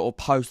this sort of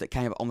post that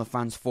came up on the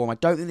fans forum. I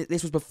don't think that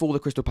this was before the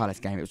Crystal Palace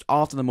game. It was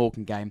after the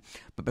Morecambe game,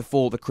 but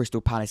before the Crystal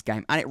Palace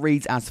game. And it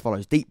reads as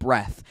follows. Deep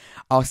breath.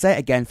 I'll say it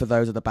again for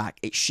those at the back.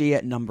 It's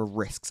sheer number of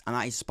risks. And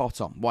that is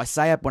spot on. What I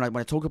say when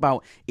I talk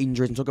about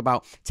injuries and talk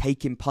about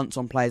taking punts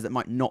on players that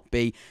might not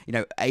be,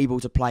 able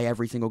to play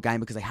every single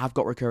game because they have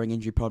got recurring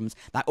injury problems,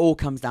 that all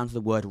comes down to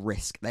the word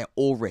risk. They're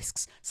all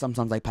risks.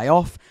 Sometimes they pay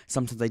off,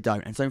 sometimes they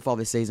don't. And so far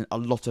this season, a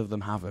lot of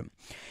them haven't.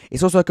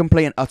 It's also a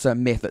complete and utter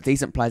myth that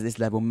decent players at this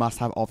level must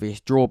have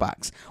obvious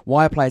drawbacks.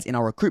 Why are players in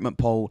our recruitment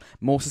pool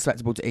more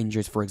susceptible to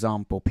injuries, for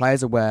example?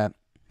 Players are where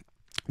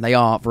they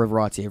are for a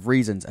variety of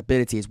reasons.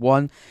 Ability is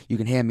one. You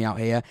can hear me out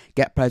here.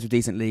 Get players with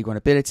decent League One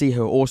ability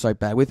who are also,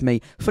 bear with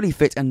me, fully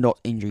fit and not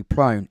injury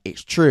prone.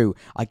 It's true.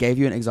 I gave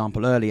you an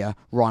example earlier.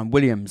 Ryan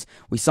Williams.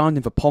 We signed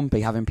him for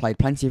Pompey, having played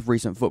plenty of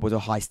recent football to a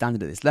high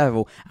standard at this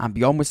level and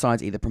beyond, with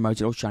sides either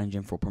promoted or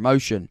challenging for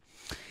promotion.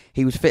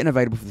 He was fit and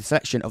available for the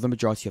selection of the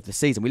majority of the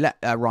season. We let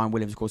Ryan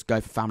Williams, of course,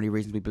 go for family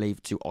reasons, we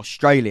believe, to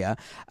Australia.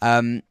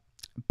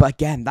 But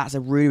again, that's a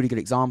really good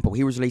example.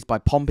 He was released by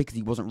Pompey because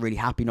he wasn't really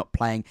happy not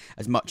playing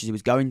as much as he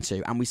was going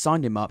to. And we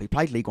signed him up. He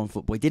played League One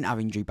football. He didn't have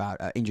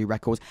injury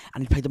records.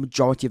 And he played the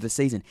majority of the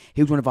season.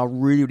 He was one of our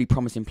really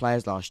promising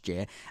players last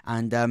year.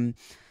 And,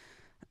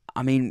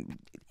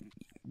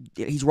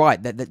 he's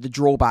right. The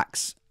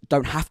drawbacks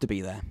don't have to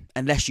be there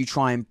unless you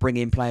try and bring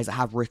in players that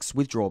have risks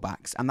with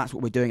drawbacks. And that's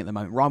what we're doing at the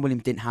moment. Ryan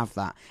Williams didn't have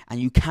that. And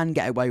you can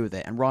get away with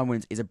it. And Ryan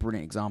Williams is a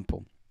brilliant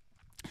example.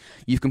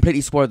 You've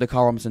completely spoiled the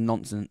Karl Robinson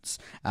nonsense.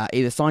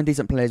 Either sign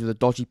decent players with a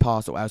dodgy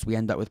past, or else we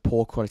end up with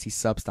poor quality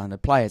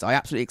substandard players. I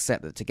absolutely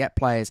accept that to get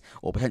players,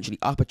 or potentially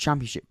upper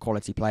championship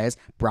quality players,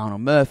 Browne or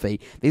Murphy,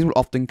 these will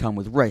often come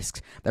with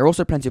risks. There are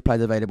also plenty of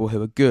players available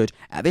who are good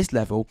at this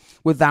level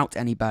without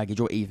any baggage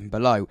or even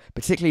below.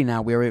 Particularly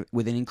now we're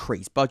with an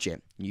increased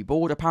budget. New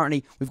board,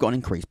 apparently we've got an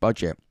increased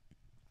budget.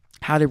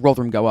 How did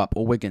Rotherham go up,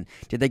 or Wigan?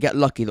 Did they get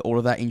lucky that all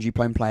of their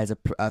injury-prone players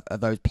are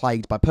those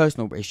plagued by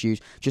personal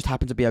issues just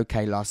happened to be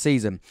okay last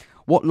season?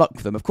 What luck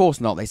for them? Of course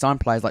not. They signed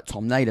players like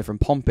Tom Naylor from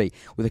Pompey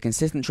with a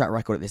consistent track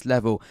record at this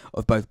level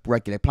of both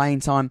regular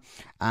playing time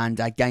and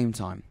game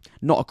time.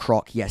 Not a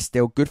crock, yet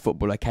still good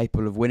footballer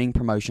capable of winning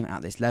promotion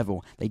at this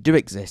level. They do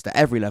exist at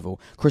every level.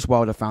 Chris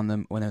Wilder found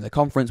them when they were in the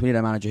conference. We need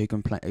a manager who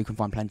can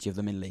find plenty of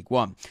them in League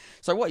One.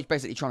 So what he's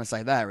basically trying to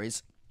say there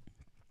is,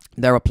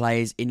 there are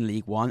players in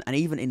League One and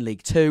even in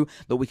League Two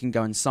that we can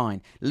go and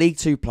sign. League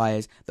Two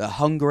players that are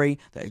hungry,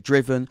 that are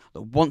driven,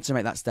 that want to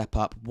make that step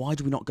up. Why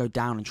do we not go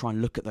down and try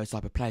and look at those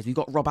type of players? We've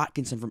got Rob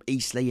Atkinson from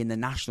Eastleigh in the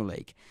National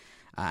League.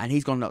 And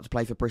he's gone up to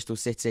play for Bristol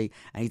City,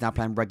 and he's now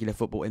playing regular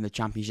football in the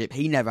Championship.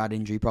 He never had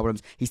injury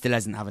problems. He still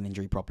hasn't had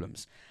injury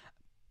problems.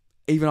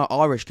 Even our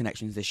Irish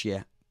connections this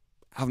year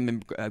haven't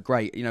been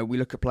great. We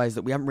look at players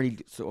that we haven't really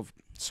sort of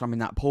swum in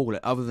that pool,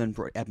 other than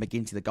Ed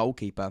McGinty, the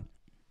goalkeeper.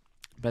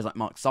 Players like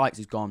Mark Sykes,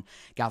 who's gone,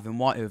 Gavin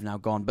White, who have now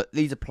gone. But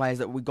these are players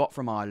that we got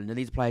from Ireland, and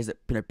these are players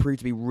that proved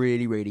to be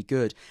really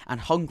good and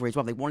hungry as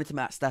well. They wanted to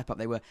make that step up.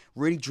 They were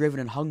really driven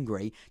and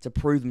hungry to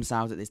prove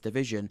themselves at this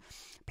division.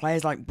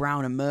 Players like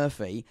Browne and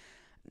Murphy,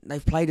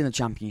 they've played in the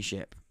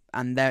Championship,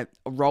 and their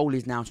role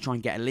is now to try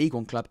and get a League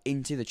One club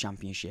into the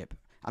Championship.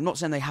 I'm not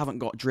saying they haven't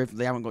got driven,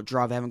 they haven't got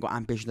drive, they haven't got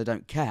ambition, they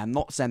don't care. I'm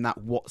not saying that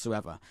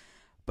whatsoever.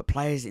 But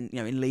players in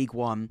League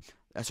One,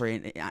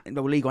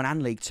 League One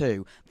and League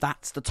Two,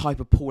 that's the type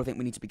of pool I think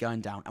we need to be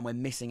going down, and we're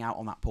missing out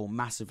on that pool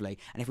massively.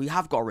 And if we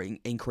have got an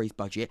increased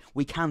budget,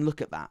 we can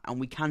look at that and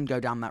we can go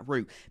down that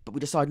route. But we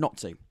decide not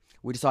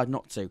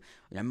to.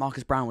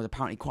 Marcus Browne was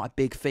apparently quite a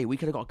big fee. We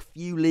could have got a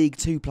few League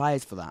Two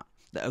players for that.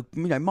 That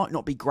might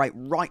not be great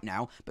right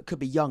now, but could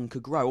be young,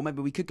 could grow, or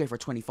maybe we could go for a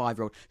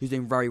 25-year-old who's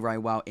doing very, very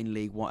well in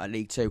League One,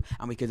 League Two,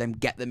 and we could then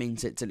get them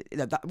into.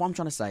 What I'm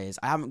trying to say is,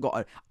 I haven't got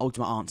an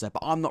ultimate answer,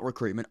 but I'm not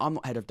recruitment. I'm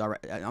not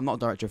I'm not a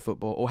director of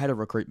football or head of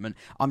recruitment.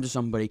 I'm just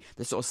somebody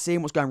that's sort of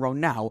seeing what's going wrong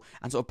now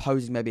and sort of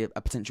posing maybe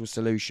a potential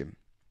solution.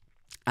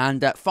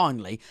 And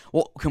finally,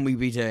 what can we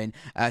be doing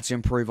to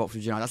improve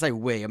Oxford United? I say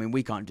we. I mean,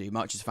 we can't do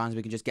much as fans.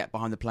 We can just get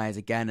behind the players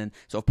again and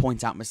sort of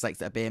point out mistakes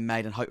that are being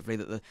made, and hopefully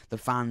that the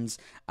fans,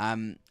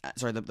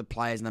 the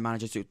players and the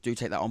managers do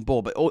take that on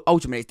board. But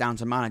ultimately, it's down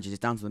to managers. It's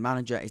down to the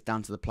manager. It's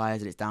down to the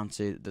players, and it's down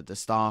to the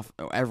staff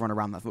or everyone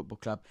around that football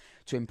club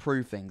to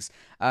improve things.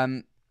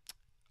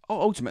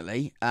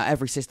 Ultimately,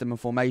 every system and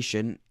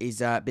formation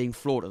is being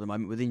flawed at the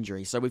moment with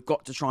injuries. So we've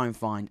got to try and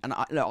find... And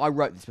I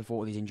wrote this before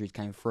all these injuries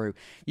came through.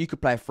 You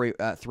could play a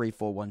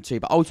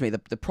 3-4-1-2, but ultimately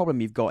the problem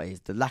you've got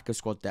is the lack of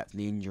squad depth and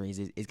the injuries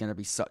is going to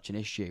be such an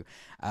issue.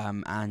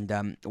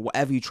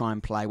 Whatever you try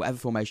and play, whatever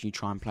formation you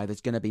try and play,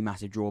 there's going to be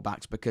massive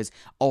drawbacks because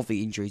of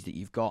the injuries that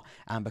you've got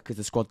and because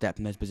the squad depth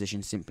in those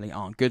positions simply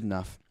aren't good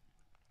enough.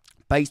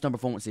 Based on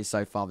performances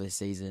so far this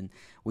season,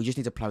 we just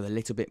need to play with a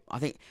little bit. I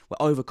think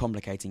we're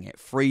overcomplicating it.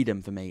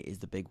 Freedom for me is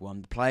the big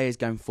one. The players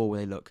going forward,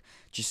 they look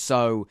just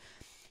so...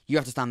 You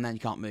have to stand there and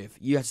you can't move.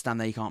 You have to stand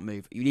there, you can't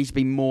move. You need to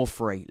be more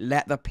free.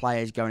 Let the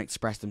players go and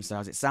express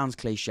themselves. It sounds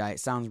cliche. It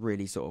sounds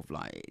really sort of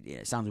like...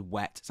 it sounds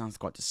wet. It sounds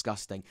quite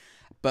disgusting.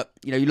 But,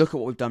 you look at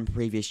what we've done in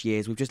previous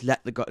years. We've just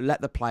let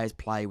the players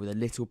play with a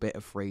little bit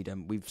of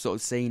freedom. We've sort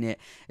of seen it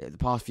the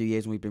past few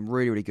years when we've been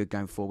really, really good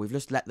going forward. We've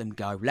just let them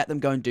go. Let them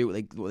go and do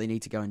what they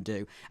need to go and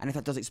do. And if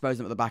that does expose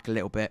them at the back a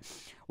little bit,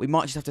 we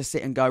might just have to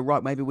sit and go,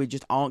 right, maybe we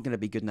just aren't going to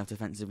be good enough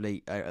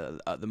defensively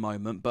at the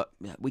moment. But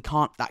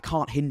that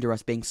can't hinder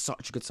us being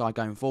such a good side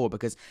going forward,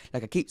 because,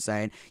 like I keep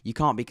saying, you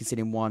can't be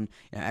conceding one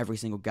every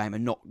single game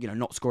and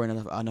not scoring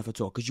enough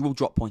at all, because you will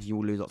drop points and you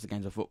will lose lots of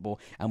games of football,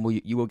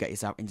 and you will get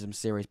yourself into some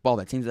serious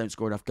bother. Teams that don't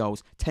score enough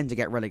goals tend to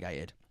get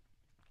relegated,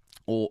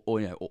 or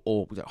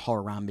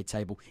horror around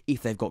mid-table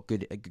if they've got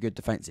good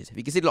defences. If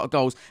you concede a lot of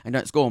goals and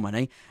don't score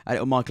many, a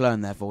little Michael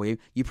Owen there for you,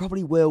 you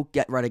probably will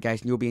get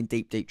relegation. You'll be in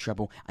deep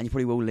trouble, and you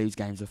probably will lose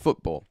games of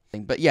football.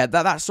 But yeah,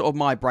 that's sort of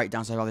my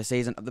breakdown so far this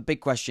season. The big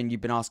question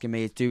you've been asking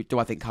me is, do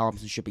I think Karl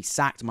Robinson should be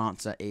sacked? My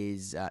answer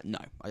is no.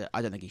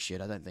 I don't think he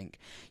should. I don't think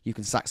you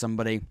can sack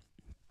somebody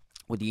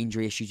with the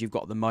injury issues you've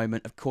got at the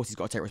moment. Of course, he's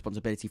got to take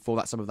responsibility for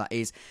that. Some of that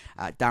is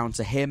down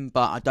to him,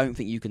 but I don't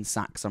think you can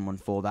sack someone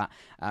for that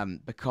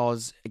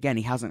because, again,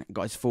 he hasn't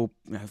got his full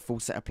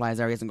set of players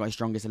there. He hasn't got his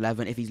strongest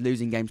 11. If he's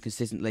losing games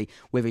consistently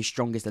with his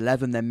strongest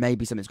 11, then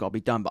maybe something's got to be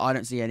done. But I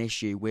don't see an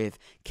issue with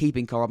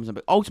keeping Karl Robinson.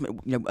 But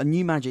ultimately, a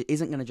new manager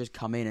isn't going to just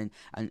come in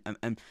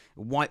and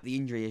wipe the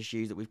injury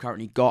issues that we've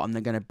currently got, and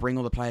they're going to bring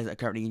all the players that are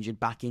currently injured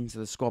back into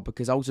the squad,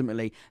 because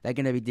ultimately they're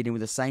going to be dealing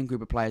with the same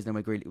group of players that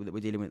we're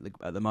dealing with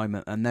at the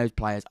moment, and those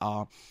players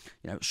are,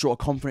 short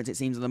of confidence, it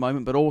seems, at the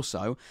moment, but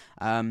also,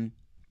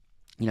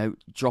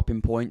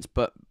 dropping points,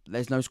 but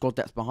there's no squad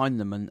depth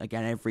behind them. And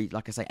again,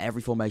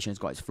 every formation has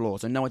got its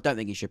flaws. So no, I don't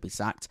think he should be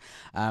sacked.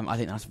 I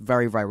think that's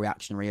very, very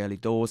reactionary early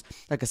doors.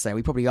 Like I say,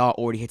 we probably are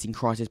already hitting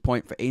crisis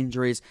point for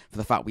injuries, for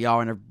the fact we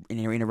are in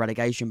a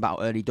relegation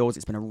battle early doors.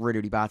 It's been a really,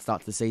 really bad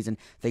start to the season.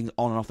 Things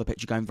on and off the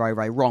pitch are going very,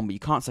 very wrong, but you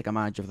can't sack a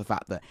manager for the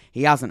fact that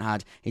he hasn't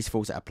had his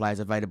full set of players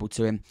available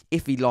to him.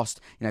 If he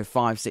lost,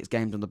 5-6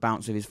 games on the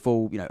bounce with his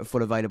full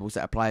available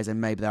set of players,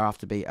 then maybe there have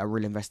to be a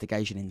real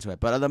investigation into it.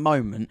 But at the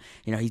moment,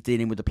 he's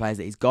dealing with the players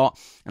that he's got,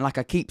 and like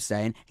I keep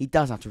saying, he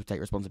does have to take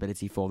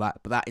responsibility for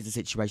that, but that is the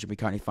situation we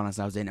currently find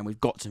ourselves in, and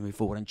we've got to move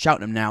forward, and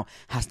Cheltenham now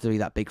has to be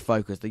that big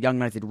focus. The young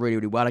lads did really,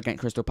 really well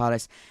against Crystal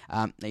Palace,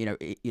 dealing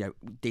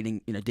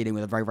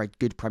with a very, very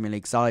good Premier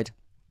League side,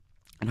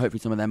 and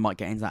hopefully some of them might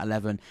get into that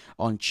 11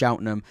 on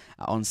Cheltenham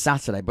on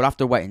Saturday. But we'll have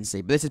to wait and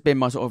see. But this has been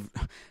my sort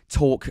of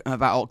talk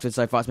about Oxford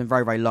so far. It's been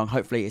very, very long.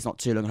 Hopefully it's not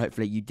too long, and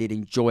hopefully you did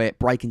enjoy it,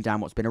 breaking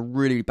down what's been a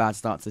really, really bad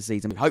start to the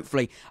season.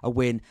 Hopefully a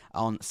win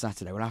on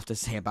Saturday. We'll have to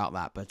see about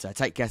that. But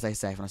take care, stay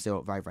safe, and I'll see you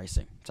all very, very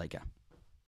soon. Take care.